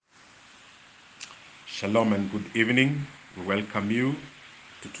Shalom and good evening. We welcome you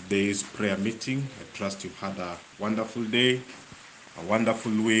to today's prayer meeting. I trust you've had a wonderful day, a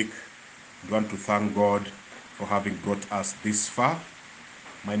wonderful week. We want to thank God for having brought us this far.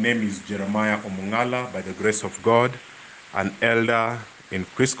 My name is Jeremiah Omungala, by the grace of God, an elder in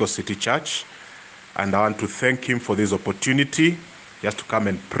Crisco City Church. And I want to thank him for this opportunity just to come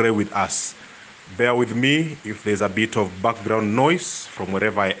and pray with us. Bear with me if there's a bit of background noise from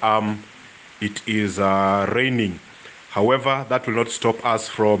wherever I am. It is raining. However, that will not stop us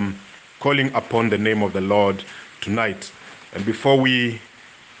from calling upon the name of the Lord tonight. And before we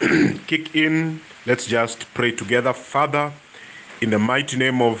kick in, let's just pray together. Father, in the mighty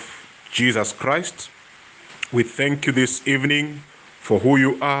name of Jesus Christ, we thank you this evening for who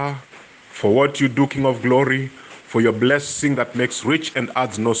you are, for what you do, King of glory, for your blessing that makes rich and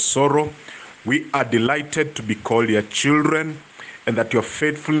adds no sorrow. We are delighted to be called your children, and that your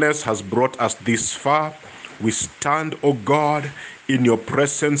faithfulness has brought us this far. We stand, O God, in your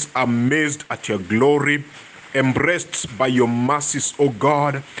presence, amazed at your glory, embraced by your mercies, O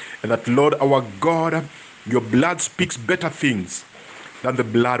God, and that, Lord, our God, your blood speaks better things than the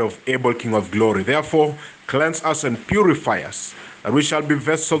blood of Abel, King of glory. Therefore, cleanse us and purify us, that we shall be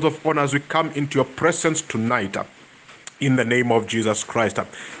vessels of honor as we come into your presence tonight, in the name of Jesus Christ.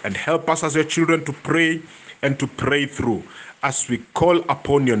 And help us as your children to pray and to pray through as we call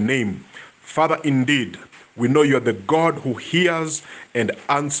upon your name. Father, indeed, we know you are the God who hears and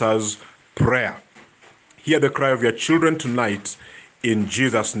answers prayer. Hear the cry of your children tonight. In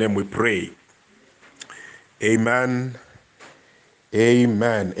Jesus' name we pray. Amen.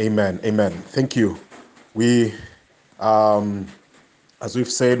 Amen. Amen. Amen. Thank you. We, as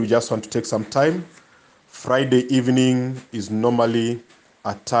we've said, we just want to take some time. Friday evening is normally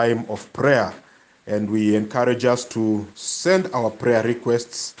a time of prayer, and we encourage us to send our prayer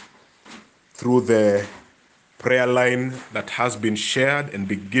requests through the prayer line that has been shared and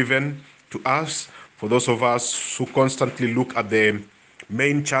be given to us. For those of us who constantly look at the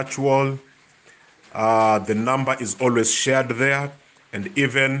main church wall, the number is always shared there, and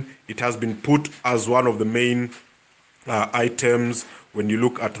even it has been put as one of the main items when you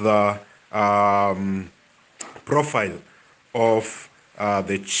look at the profile of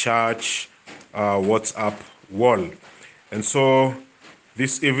the church WhatsApp wall. And so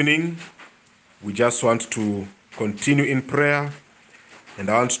this evening, we just want to continue in prayer, and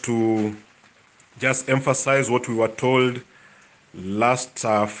I want to just emphasize what we were told last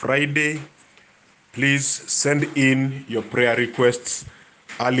Friday. Please send in your prayer requests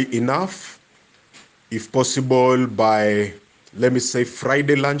early enough, if possible by, let me say,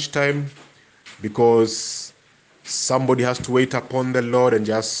 Friday lunchtime, because somebody has to wait upon the Lord and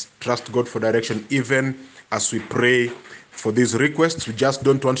just trust God for direction. Even as we pray for these requests, we just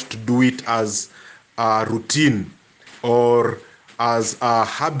don't want to do it as a routine or as a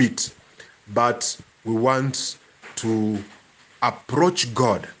habit, but we want to approach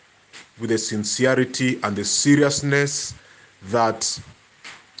God with the sincerity and the seriousness that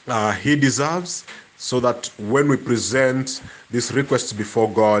he deserves, so that when we present these requests before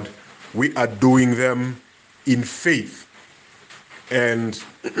God, we are doing them in faith. And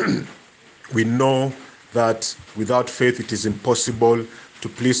we know that without faith it is impossible to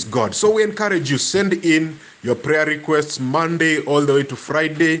please God. So we encourage you, send in your prayer requests Monday all the way to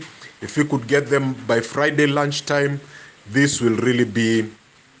Friday. If you could get them by Friday lunchtime, this will really be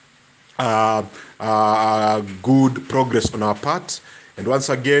good progress on our part. And once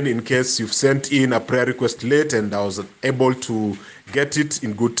again, in case you've sent in a prayer request late and I was able to get it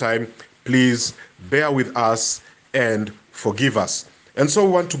in good time, please bear with us and forgive us. And so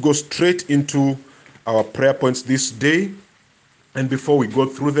we want to go straight into our prayer points this day. And before we go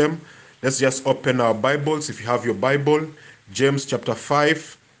through them, let's just open our Bibles. If you have your Bible, James chapter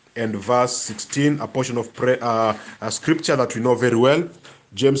 5 and verse 16, a portion of prayer, a scripture that we know very well.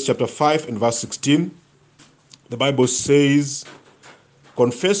 James chapter 5 and verse 16. The Bible says,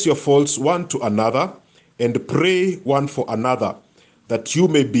 "Confess your faults one to another and pray one for another, that you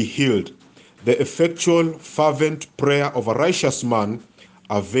may be healed. The effectual, fervent prayer of a righteous man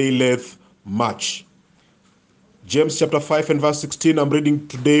availeth much." James chapter 5 and verse 16, I'm reading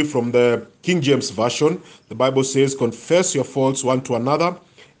today from the King James Version. The Bible says, "Confess your faults one to another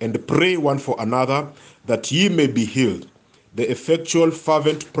and pray one for another, that ye may be healed. The effectual,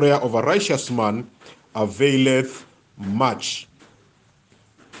 fervent prayer of a righteous man availeth much."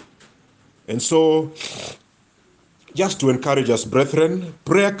 And so, just to encourage us, brethren,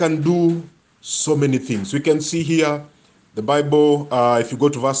 prayer can do so many things. We can see here, the Bible, if you go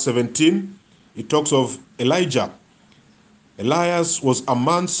to verse 17, it talks of Elijah. Elias was a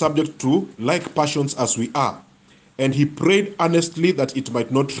man subject to like passions as we are, and he prayed earnestly that it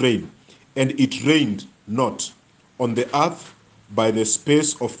might not rain, and it rained not on the earth by the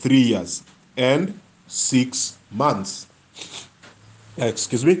space of 3 years and 6 months.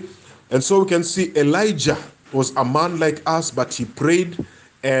 Excuse me. And so we can see Elijah was a man like us, but he prayed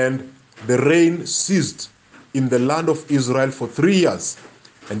and the rain ceased in the land of Israel for 3 years.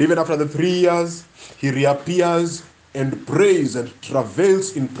 And even after the 3 years, he reappears and prays and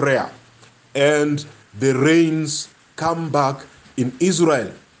travails in prayer. And the rains come back in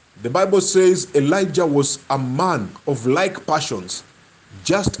Israel. The Bible says Elijah was a man of like passions,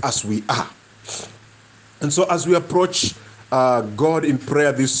 just as we are. And so as we approach God in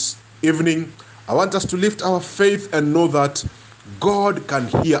prayer this evening, I want us to lift our faith and know that God can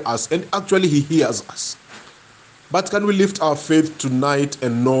hear us, and actually he hears us. But can we lift our faith tonight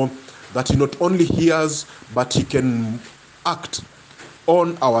and know that he not only hears, but he can act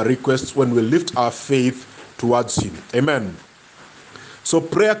on our requests when we lift our faith towards him. Amen. So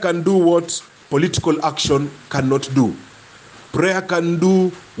prayer can do what political action cannot do. Prayer can do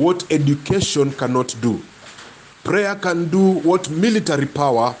what education cannot do. Prayer can do what military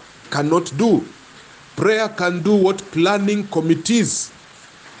power cannot do. Prayer can do what planning committees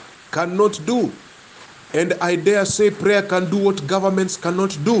cannot do. And I dare say prayer can do what governments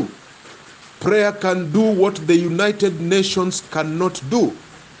cannot do. Prayer can do what the United Nations cannot do.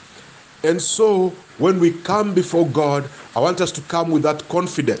 And so when we come before God, I want us to come with that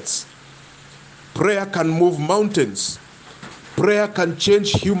confidence. Prayer can move mountains. Prayer can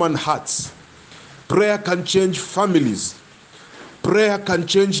change human hearts. Prayer can change families. Prayer can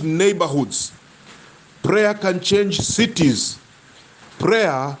change neighborhoods. Prayer can change cities.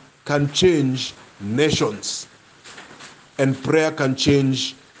 Prayer can change nations. And prayer can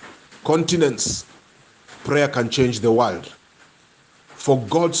change continents. Prayer can change the world. For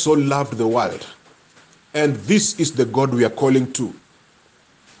God so loved the world. And this is the God we are calling to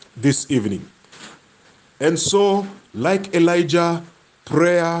this evening. And so, like Elijah,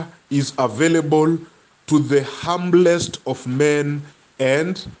 prayer is available to the humblest of men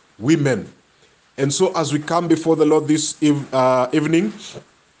and women. And so as we come before the Lord this evening,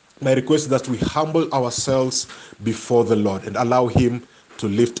 my request is that we humble ourselves before the Lord and allow him to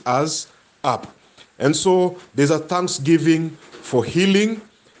lift us up. And so there's a thanksgiving for healing,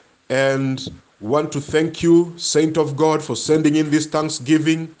 and we want to thank you, Saint of God, for sending in this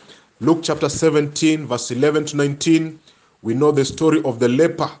thanksgiving. Luke chapter 17, verse 11 to 19, we know the story of the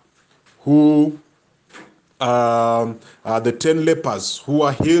leper who, the 10 lepers who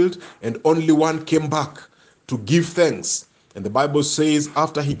are healed, and only one came back to give thanks. And the Bible says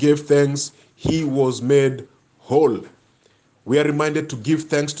after he gave thanks, he was made whole. We are reminded to give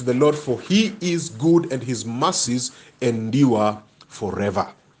thanks to the Lord, for he is good and his mercies endure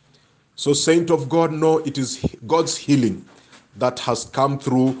forever. So, Saint of God, know it is God's healing that has come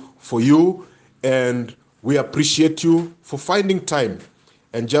through for you, and we appreciate you for finding time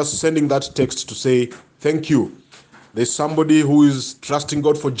and just sending that text to say thank you. There's somebody who is trusting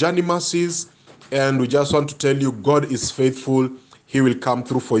God for journey mercies, and we just want to tell you God is faithful. He will come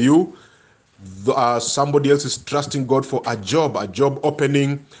through for you. Somebody else is trusting God for a job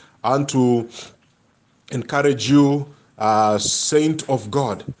opening, and to encourage you, Saint of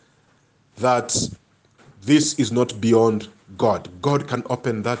God, that this is not beyond God. God can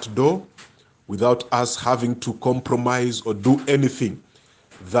open that door without us having to compromise or do anything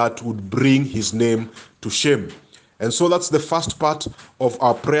that would bring his name to shame. And so that's the first part of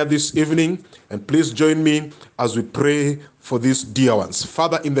our prayer this evening. And please join me as we pray for these dear ones.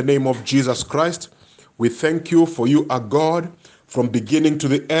 Father, in the name of Jesus Christ, we thank you for you are God from beginning to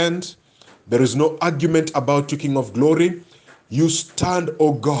the end. There is no argument about you, King of glory. You stand,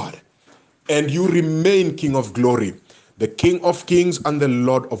 O God, and you remain King of glory, the King of kings and the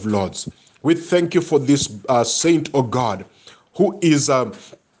Lord of lords. We thank you for this saint, O God, who is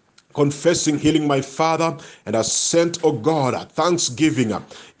confessing healing, my Father, and has sent, O God, a thanksgiving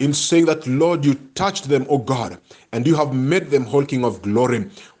in saying that, Lord, you touched them, O God, and you have made them whole, King of glory.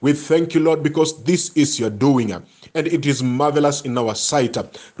 We thank you, Lord, because this is your doing, and it is marvelous in our sight.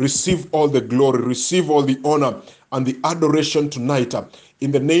 Receive all the glory, receive all the honor and the adoration tonight.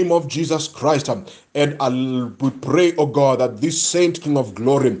 in the name of Jesus Christ. And we pray, oh God, that this saint King of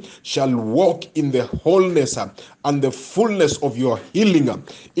glory shall walk in the wholeness and the fullness of your healing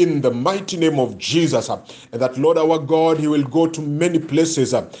in the mighty name of Jesus. And that, Lord our God, he will go to many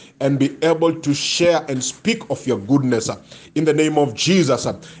places and be able to share and speak of your goodness in the name of Jesus.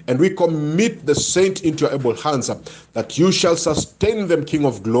 And we commit the saint into your able hands, that you shall sustain them, King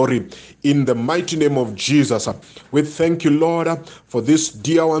of glory, in the mighty name of Jesus. We thank you, Lord, for these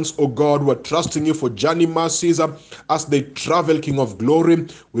dear ones, oh God, who are trusting you for journey mercies as they travel, King of glory.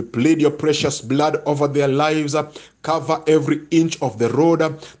 We plead your precious blood over their lives. Cover every inch of the road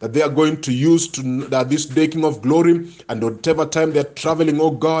that they are going to use to this day, King of glory, and whatever time they're traveling, oh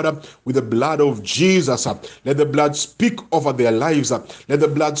God, with the blood of Jesus. Let the blood speak over their lives. Let the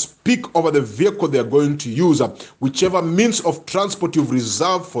blood speak over the vehicle they are going to use, whichever means of transport you've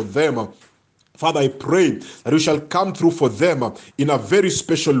reserved for them. Father, I pray that you shall come through for them in a very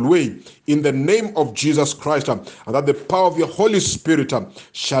special way in the name of Jesus Christ, and that the power of your Holy Spirit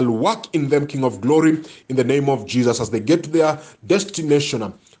shall work in them, King of glory, in the name of Jesus. As they get to their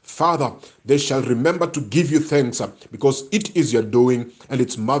destination, Father, they shall remember to give you thanks because it is your doing and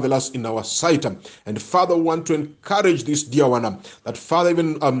it's marvelous in our sight. And Father, we want to encourage this dear one that, Father,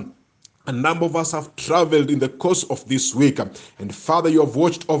 even a number of us have traveled in the course of this week. And Father, you have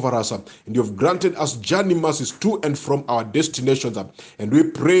watched over us and you have granted us journey mercies to and from our destinations. And we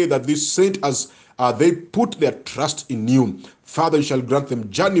pray that this saint, as they put their trust in you, Father, you shall grant them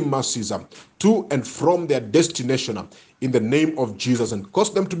journey mercies to and from their destination in the name of Jesus, and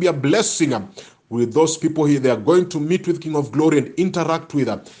cause them to be a blessing with those people here they are going to meet with, King of glory, and interact with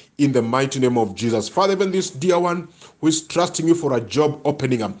in the mighty name of Jesus. Father, even this dear one who is trusting you for a job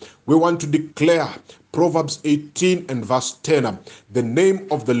opening, we want to declare Proverbs 18 and verse 10. The name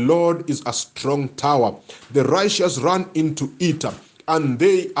of the Lord is a strong tower. The righteous run into it, and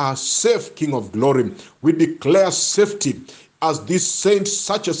they are safe, King of glory. We declare safety as this saint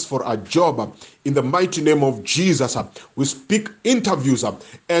searches for a job in the mighty name of Jesus. We speak interviews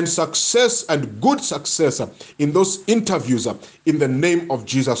and success and good success in those interviews in the name of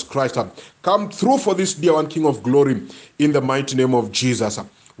Jesus Christ. Come through for this dear one, King of glory, in the mighty name of Jesus.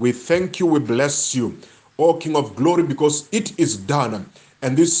 We thank you, we bless you, O King of glory, because it is done,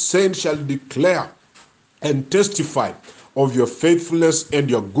 and this saint shall declare and testify of your faithfulness and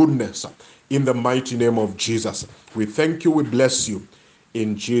your goodness in the mighty name of Jesus. We thank you, we bless you.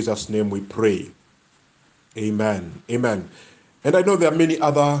 In Jesus' name we pray. Amen. Amen. And I know there are many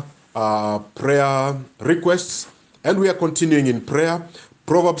other prayer requests, and we are continuing in prayer.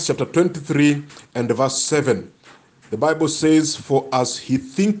 Proverbs chapter 23 and verse 7. The Bible says, "For as he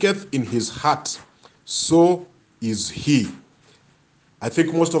thinketh in his heart, so is he." I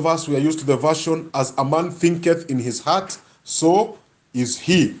think most of us, we are used to the version, "As a man thinketh in his heart, so is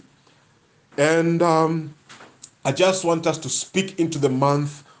he." And I just want us to speak into the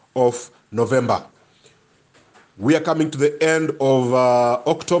month of November. We are coming to the end of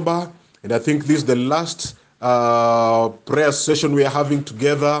October, and I think this is the last prayer session we are having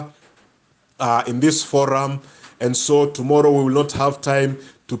together in this forum. And so tomorrow we will not have time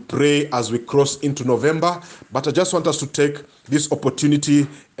to pray as we cross into November, but I just want us to take this opportunity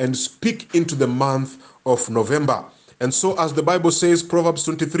and speak into the month of November. And so, as the Bible says, Proverbs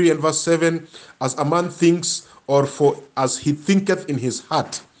 23 and verse 7, "As a man thinks, or for as he thinketh in his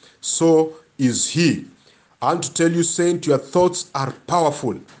heart, so is he." I want to tell you, saint, your thoughts are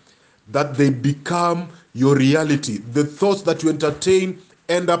powerful, that they become your reality. The thoughts that you entertain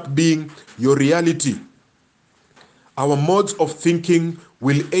end up being your reality. Our modes of thinking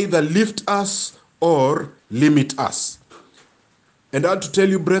will either lift us or limit us. And I want to tell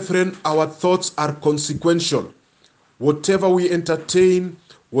you, brethren, our thoughts are consequential. Whatever we entertain,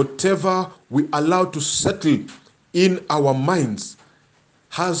 whatever we allow to settle in our minds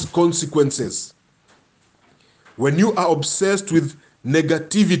has consequences. When you are obsessed with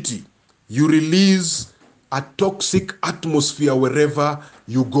negativity, you release a toxic atmosphere wherever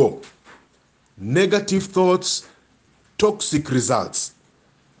you go. Negative thoughts, toxic results.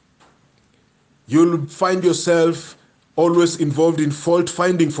 You'll find yourself always involved in fault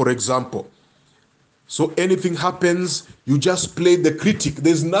finding, for example. So anything happens, you just play the critic.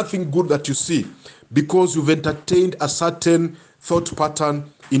 There's nothing good that you see because you've entertained a certain thought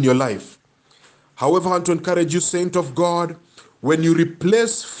pattern in your life. However, I want to encourage you, saint of God, when you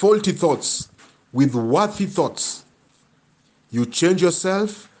replace faulty thoughts with worthy thoughts, you change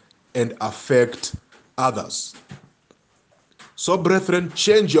yourself and affect others. So, brethren,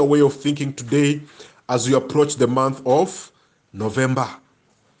 change your way of thinking today as you approach the month of November.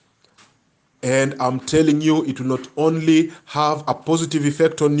 And I'm telling you, it will not only have a positive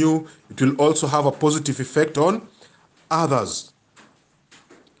effect on you, it will also have a positive effect on others.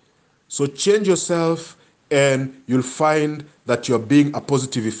 So change yourself and you'll find that you're being a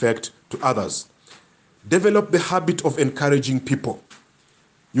positive effect to others. Develop the habit of encouraging people.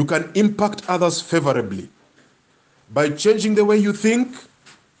 You can impact others favorably. By changing the way you think,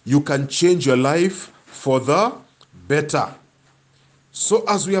 you can change your life for the better. So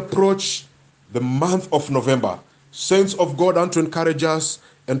as we approach the month of November, saints of God, want to encourage us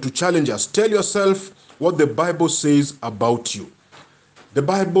and to challenge us. Tell yourself what the Bible says about you. The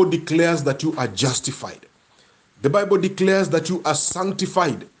Bible declares that you are justified. The Bible declares that you are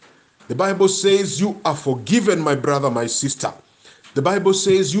sanctified. The Bible says you are forgiven, my brother, my sister. The Bible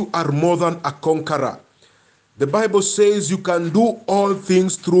says you are more than a conqueror. The Bible says you can do all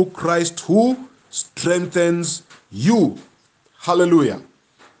things through Christ who strengthens you. Hallelujah.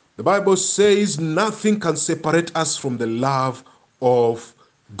 The Bible says nothing can separate us from the love of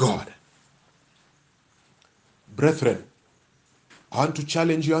God. Brethren, I want to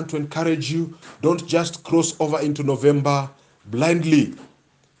challenge you and to encourage you. Don't just cross over into November blindly.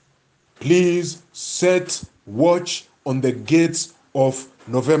 Please set watch on the gates of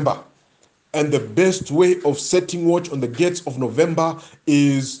November. And the best way of setting watch on the gates of November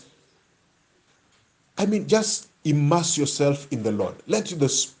is, just immerse yourself in the Lord. Let the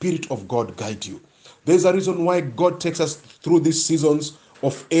Spirit of God guide you. There's a reason why God takes us through these seasons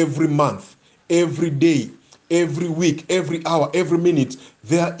of every month, every day, every week, every hour, every minute.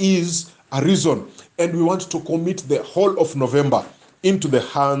 There is a reason. And we want to commit the whole of November into the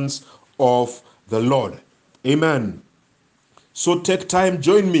hands of the Lord. Amen. So take time,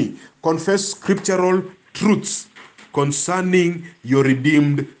 join me, confess scriptural truths concerning your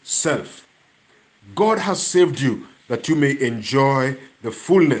redeemed self. God has saved you that you may enjoy the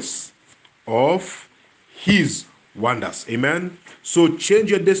fullness of his wonders. Amen. So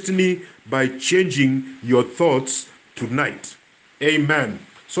change your destiny by changing your thoughts tonight. Amen.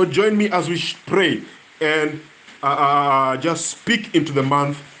 So join me as we pray and just speak into the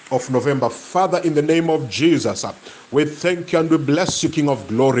month of November. Father, in the name of Jesus, we thank you and we bless you, King of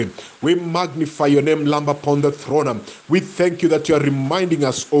glory. We magnify your name, Lamb upon the throne. We thank you that you are reminding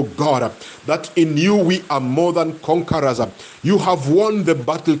us, oh God, that in you we are more than conquerors. You have won the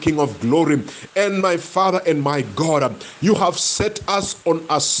battle, King of glory. And my Father and my God, you have set us on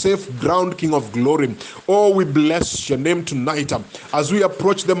a safe ground, King of glory. Oh, we bless your name tonight. As we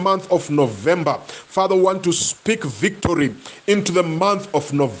approach the month of November, Father, we want to speak victory into the month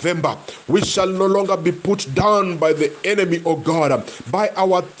of November. We shall no longer be put down by the enemy, oh God, by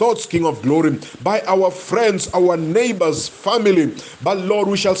our thoughts, King of glory, by our friends, our neighbors, family. But Lord,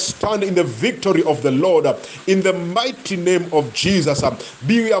 we shall stand in the victory of the Lord in the mighty name of Jesus.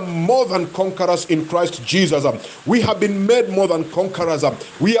 We are more than conquerors in Christ Jesus. We have been made more than conquerors.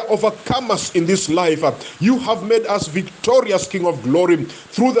 We are overcomers in this life. You have made us victorious, King of glory,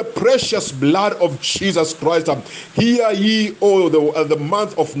 through the precious blood of Jesus Christ. Hear ye, O the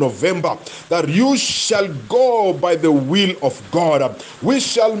month of November, that you shall go by the will of God. We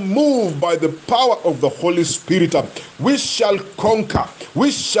shall move by the power of the Holy Spirit. We shall conquer. We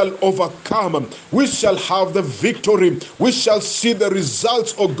shall overcome. We shall have the victory. We shall see the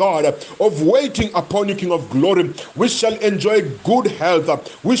results, O God, of waiting upon you, King of glory. We shall enjoy good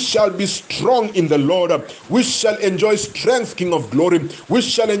health. We shall be strong in the Lord. We shall enjoy strength, King of glory. We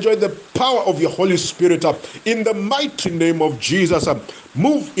shall enjoy the power of your Holy Spirit. In the mighty name of Jesus,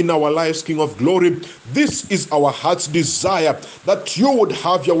 move in our lives, King of glory. This is our heart's desire, that you would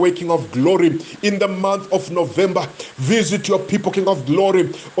have your way, King of glory, in the month of November. Visit your people, King of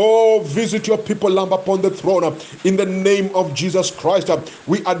glory. Oh, visit your people, Lamb upon the throne. In the name of Jesus Christ,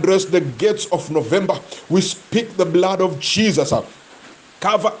 we address the gates of November. We speak the blood of Jesus.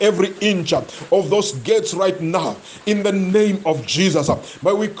 Cover every inch of those gates right now in the name of Jesus.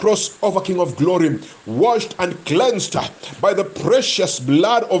 May we cross over, King of glory, washed and cleansed by the precious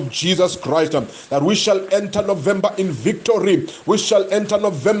blood of Jesus Christ, that we shall enter November in victory. We shall enter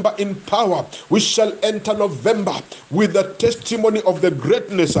November in power. We shall enter November with the testimony of the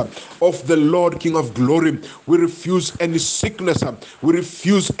greatness of the Lord, King of glory. We refuse any sickness. We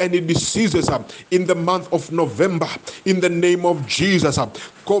refuse any diseases in the month of November in the name of Jesus.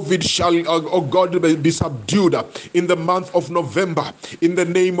 COVID shall, oh God, be subdued in the month of November. In the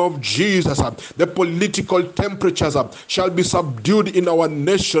name of Jesus, the political temperatures shall be subdued in our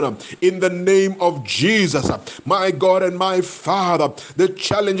nation. In the name of Jesus, my God and my Father, the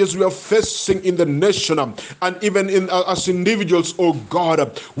challenges we are facing in the nation and even in as individuals, oh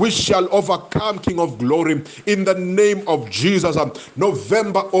God, we shall overcome, King of Glory. In the name of Jesus,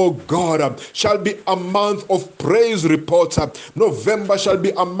 November, oh God, shall be a month of praise reports. November shall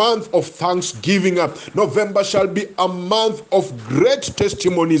be a month of thanksgiving. November shall be a month of great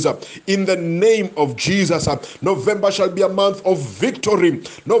testimonies. In the name of Jesus, November shall be a month of victory.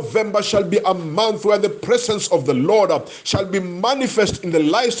 November shall be a month where the presence of the Lord shall be manifest in the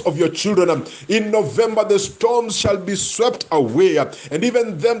lives of your children. In November, the storms shall be swept away. And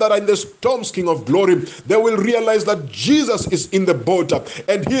even them that are in the storms, King of Glory, they will realize that Jesus is in the boat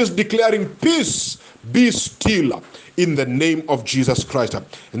and he is declaring peace, be still, in the name of Jesus Christ.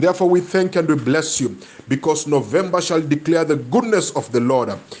 And therefore we thank and we bless you, because November shall declare the goodness of the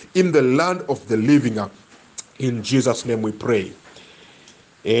Lord in the land of the living. In Jesus' name we pray.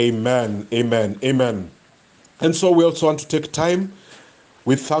 Amen, amen, amen. And so we also want to take time.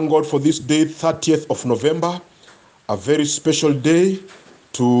 We thank God for this day, 30th of November, a very special day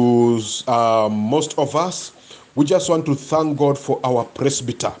to most of us. We just want to thank God for our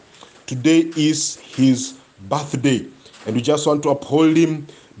presbyter. Today is his birthday, and we just want to uphold him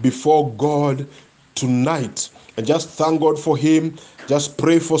before God tonight and just thank God for him. Just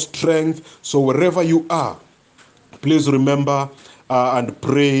pray for strength. So wherever you are, please remember and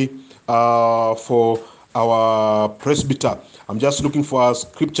pray for our presbyter. I'm just looking for a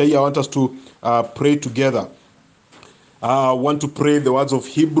scripture here. I want us to pray together. I want to pray the words of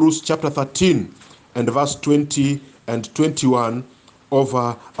Hebrews chapter 13 and verse 20 and 21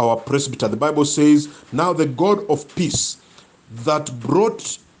 over our presbyter. The Bible says, "Now the God of peace, that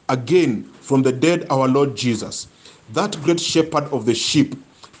brought again from the dead our Lord Jesus, that great shepherd of the sheep,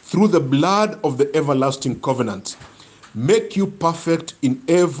 through the blood of the everlasting covenant, make you perfect in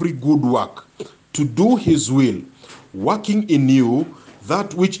every good work, to do his will, working in you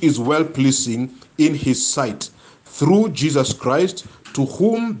that which is well-pleasing in his sight, through Jesus Christ, to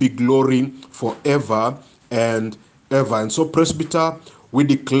whom be glory forever and ever." And so, presbyter, we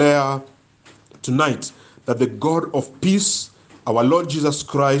declare tonight that the God of peace, our Lord Jesus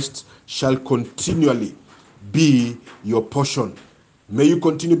Christ, shall continually be your portion. May you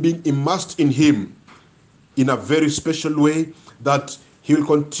continue being immersed in him in a very special way, that he will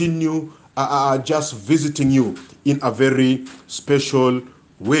continue just visiting you in a very special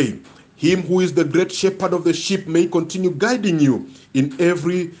way. Him who is the great shepherd of the sheep may continue guiding you in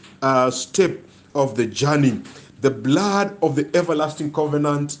every step of the journey. The blood of the everlasting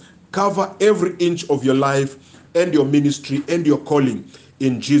covenant cover every inch of your life and your ministry and your calling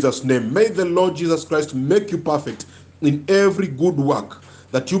in Jesus' name. May the Lord Jesus Christ make you perfect in every good work,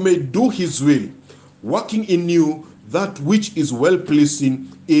 that you may do his will, working in you that which is well-pleasing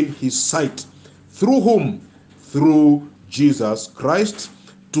in his sight. Through whom? Through Jesus Christ,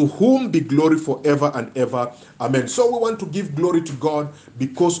 to whom be glory forever and ever. Amen. So we want to give glory to God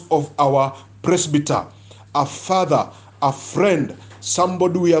because of our presbyter, a father, a friend,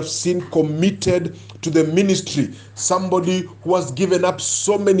 somebody we have seen committed to the ministry, somebody who has given up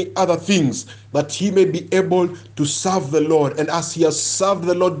so many other things that he may be able to serve the Lord. And as he has served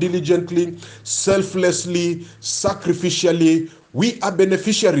the Lord diligently, selflessly, sacrificially, we are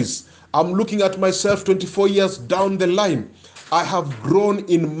beneficiaries. I'm looking at myself 24 years down the line. I have grown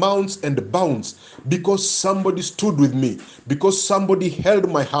in mounts and bounds because somebody stood with me, because somebody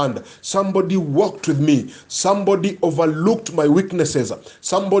held my hand, somebody walked with me, somebody overlooked my weaknesses,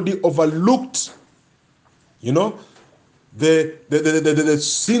 somebody overlooked, the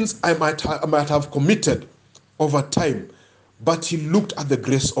sins I might have committed over time. But he looked at the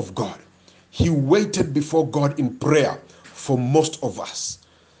grace of God. He waited before God in prayer for most of us.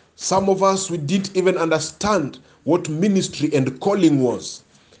 Some of us, we didn't even understand what ministry and calling was.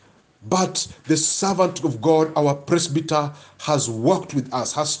 But the servant of God, our presbyter, has walked with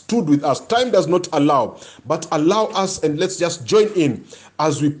us, has stood with us. Time does not allow, but allow us, and let's just join in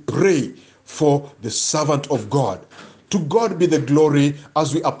as we pray for the servant of God. To God be the glory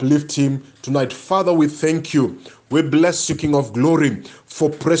as we uplift him tonight. Father, we thank you We bless you, King of Glory, for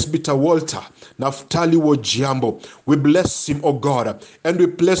Presbyter Walter Naftali Wojiambo. We bless him, oh God, and we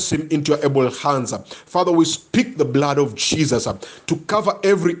place him into your able hands. Father, we speak the blood of Jesus to cover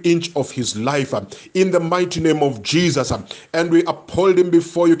every inch of his life in the mighty name of Jesus, and we uphold him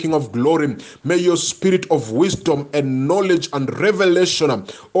before you, King of Glory. May your spirit of wisdom and knowledge and revelation,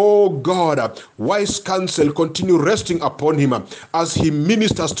 oh God, wise counsel continue resting upon him as he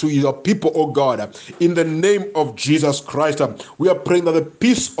ministers to your people, oh God, in the name of Jesus Christ. We are praying that the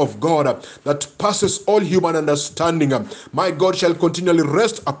peace of God that passes all human understanding, my God, shall continually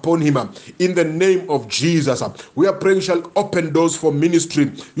rest upon him in the name of Jesus. We are praying you shall open doors for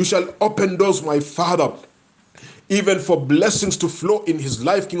ministry. You shall open doors, my Father, even for blessings to flow in his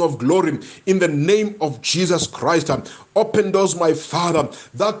life, King of Glory, in the name of Jesus Christ. Open doors, my Father,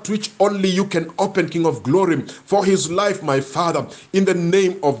 that which only you can open, King of Glory, for his life, my Father, in the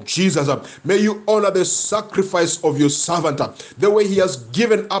name of Jesus. May you honor the sacrifice of your servant, the way he has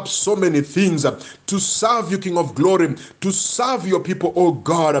given up so many things to serve you, King of Glory, to serve your people, oh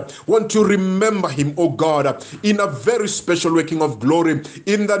God. Want to remember him, oh God, in a very special way, King of Glory,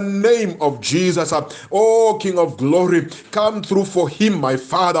 in the name of Jesus. Oh, King of Glory, come through for him, my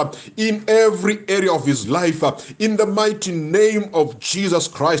Father, in every area of his life, in the mighty name of Jesus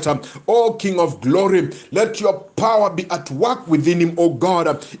Christ. Oh, King of Glory, let your power be at work within him, oh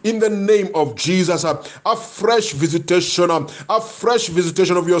God, in the name of Jesus. A fresh visitation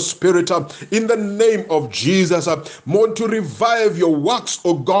of your spirit, in the name of Jesus. Want to revive your works,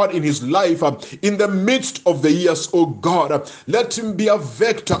 oh God, in his life, in the midst of the years, oh God. Let him be a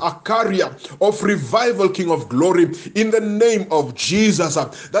vector, a carrier of revival, King of Glory, in the name of Jesus.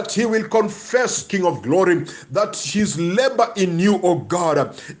 That he will confess, King of Glory, that his labor in you, oh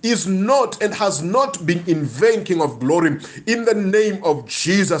God, is not and has not been in vain, King of Glory, in the name of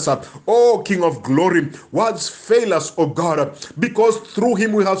Jesus. Oh, King of Glory, words fail us, oh God, because through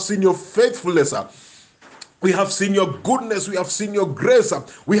him we have seen your faithfulness. We have seen your goodness. We have seen your grace.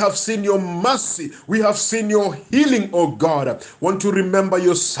 We have seen your mercy. We have seen your healing, oh God. Want to remember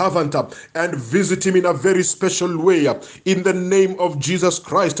your servant and visit him in a very special way in the name of Jesus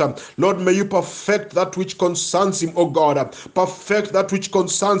Christ. Lord, may you perfect that which concerns him, oh God. Perfect that which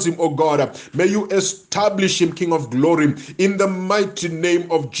concerns him, oh God. May you establish him, King of Glory, in the mighty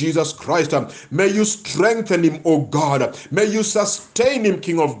name of Jesus Christ. May you strengthen him, oh God. May you sustain him,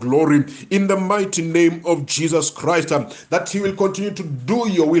 King of Glory, in the mighty name of Jesus Christ, that he will continue to do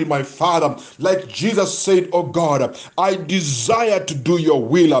your will, my Father. Like Jesus said, oh God, I desire to do your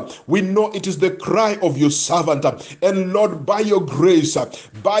will. We know it is the cry of your servant. And Lord, by your grace,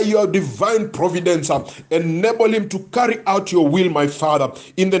 by your divine providence, enable him to carry out your will, my Father,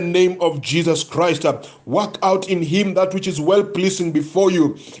 in the name of Jesus Christ. Work out in him that which is well-pleasing before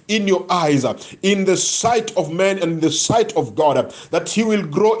you, in your eyes, in the sight of men and in the sight of God, that he will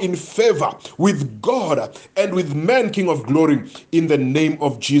grow in favor with God and with men, King of Glory, in the name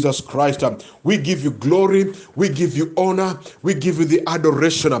of Jesus Christ. We give you glory, we give you honor, we give you the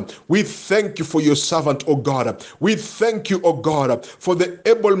adoration. We thank you for your servant, oh God. We thank you, oh God, for the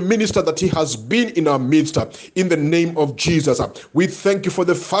able minister that he has been in our midst, in the name of Jesus. We thank you for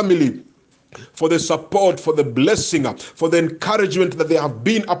the family, for the support, for the blessing, for the encouragement that they have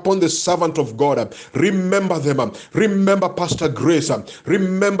been upon the servant of God. Remember them. Remember Pastor Grace.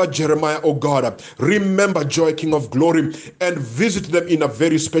 Remember Jeremiah, oh God. Remember Joy, King of Glory, and visit them in a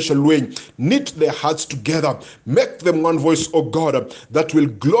very special way. Knit their hearts together. Make them one voice, oh God, that will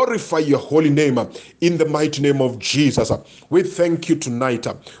glorify your holy name in the mighty name of Jesus. We thank you tonight.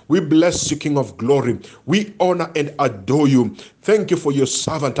 We bless you, King of Glory. We honor and adore you. Thank you for your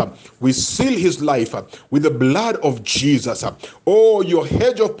servant. We seal his life with the blood of Jesus. Oh, your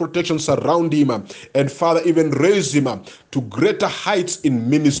hedge of protection surround him. And Father, even raise him to greater heights in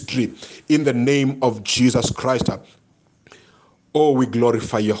ministry in the name of Jesus Christ. Oh, we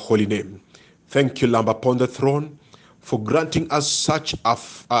glorify your holy name. Thank you, Lamb upon the throne, for granting us such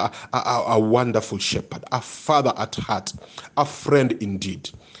a wonderful shepherd, a father at heart, a friend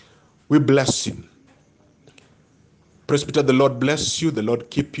indeed. We bless him. Presbyter, the Lord bless you, the Lord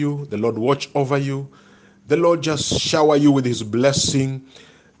keep you, the Lord watch over you, the Lord just shower you with his blessing,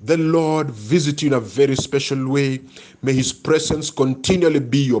 the Lord visit you in a very special way. May his presence continually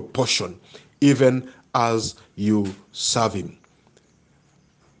be your portion, even as you serve him.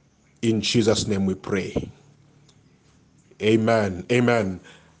 In Jesus' name we pray. Amen. Amen.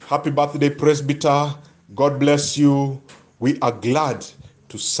 Happy birthday, Presbyter. God bless you. We are glad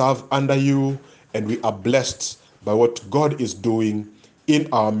to serve under you, and we are blessed by what God is doing in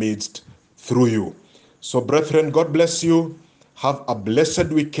our midst through you. So, brethren, God bless you. Have a blessed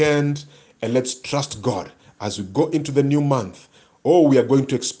weekend, and let's trust God as we go into the new month, we are going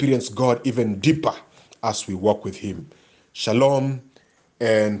to experience God even deeper as we walk with Him. Shalom,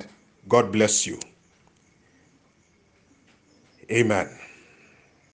 and God bless you. Amen.